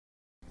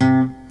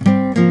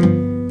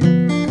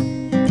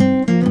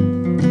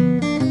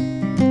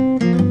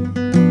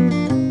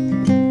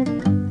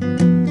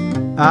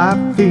I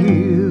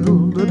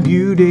feel the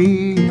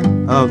beauty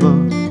of a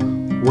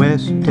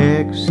West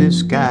Texas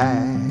sky.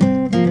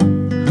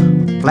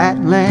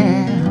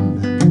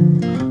 Flatland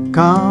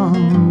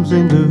comes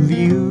into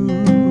view.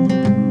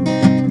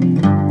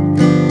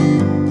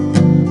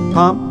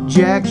 Pump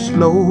jack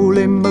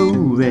slowly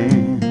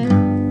moving,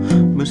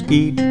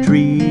 mesquite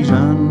trees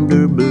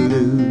under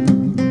blue.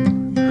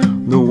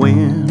 The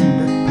wind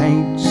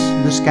paints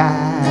the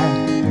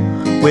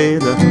sky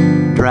with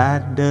a dry,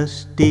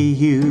 dusty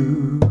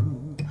hue.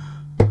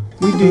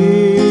 We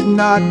did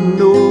not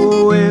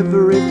know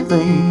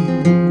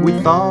everything we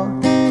thought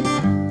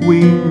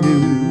we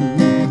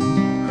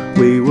knew.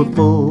 We were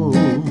full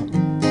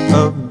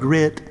of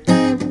grit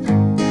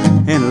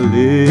and a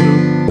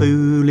little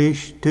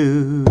foolish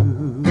too.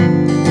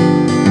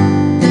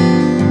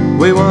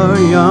 We were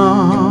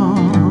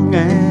young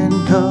and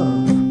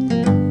tough,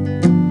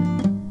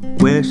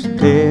 West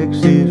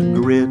Texas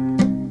grit.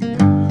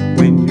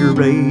 When you're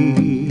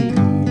raised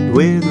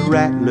with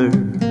rattlers,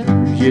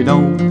 you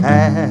don't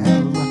have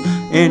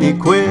any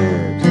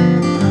quit.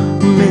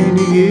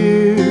 Many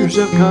years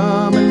have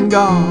come and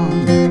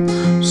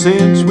gone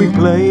since we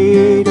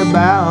played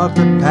about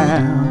the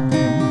town.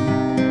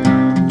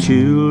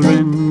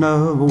 Children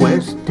of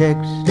West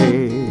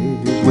Texas,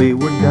 we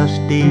were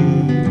dusty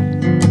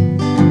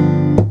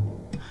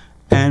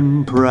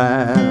and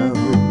proud.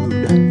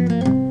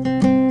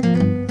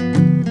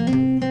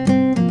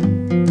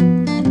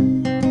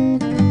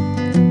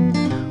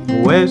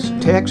 West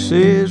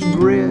Texas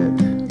grit,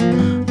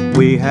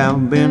 we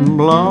have been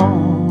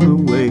blown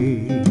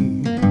away.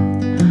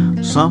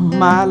 Some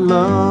my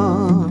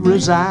love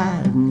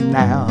reside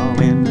now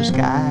in the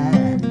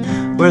sky,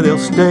 where they'll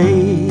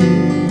stay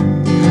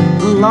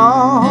as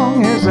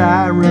long as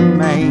I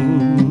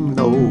remain.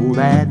 Though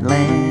that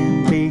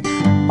land be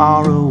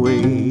far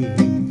away,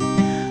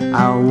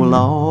 I will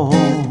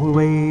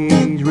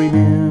always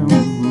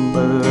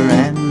remember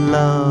and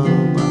love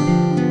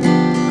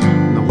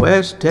the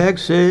West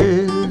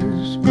Texas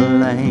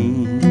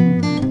plain.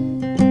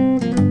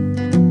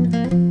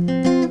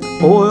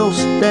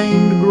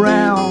 Oil-stained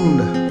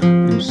ground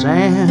and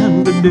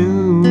sand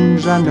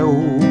dunes, I know.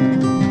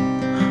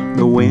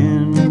 The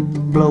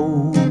wind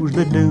blows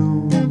the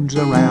dunes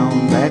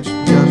around, that's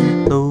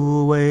just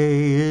the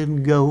way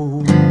it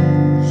goes.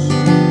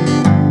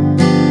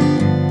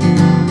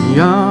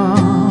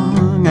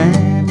 Young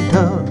and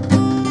tough,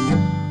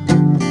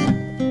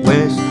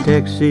 West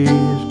Texas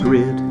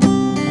grit.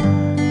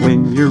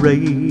 When you're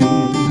raised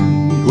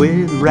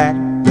with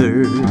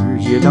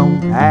rattlers, you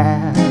don't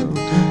have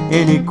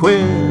any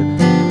quit.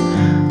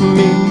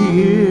 Many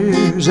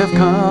years have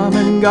come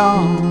and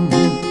gone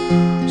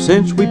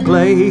since we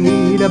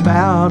played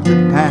about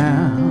the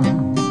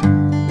town.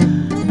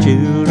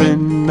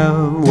 Children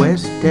of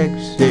West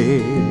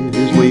Texas,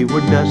 we were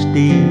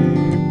dusty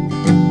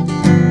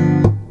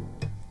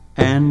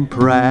and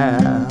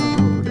proud.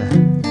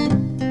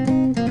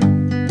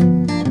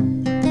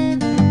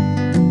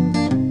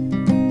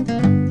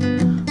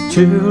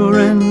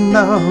 Children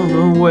of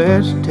the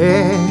West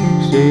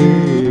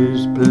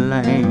Texas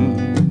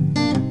plain.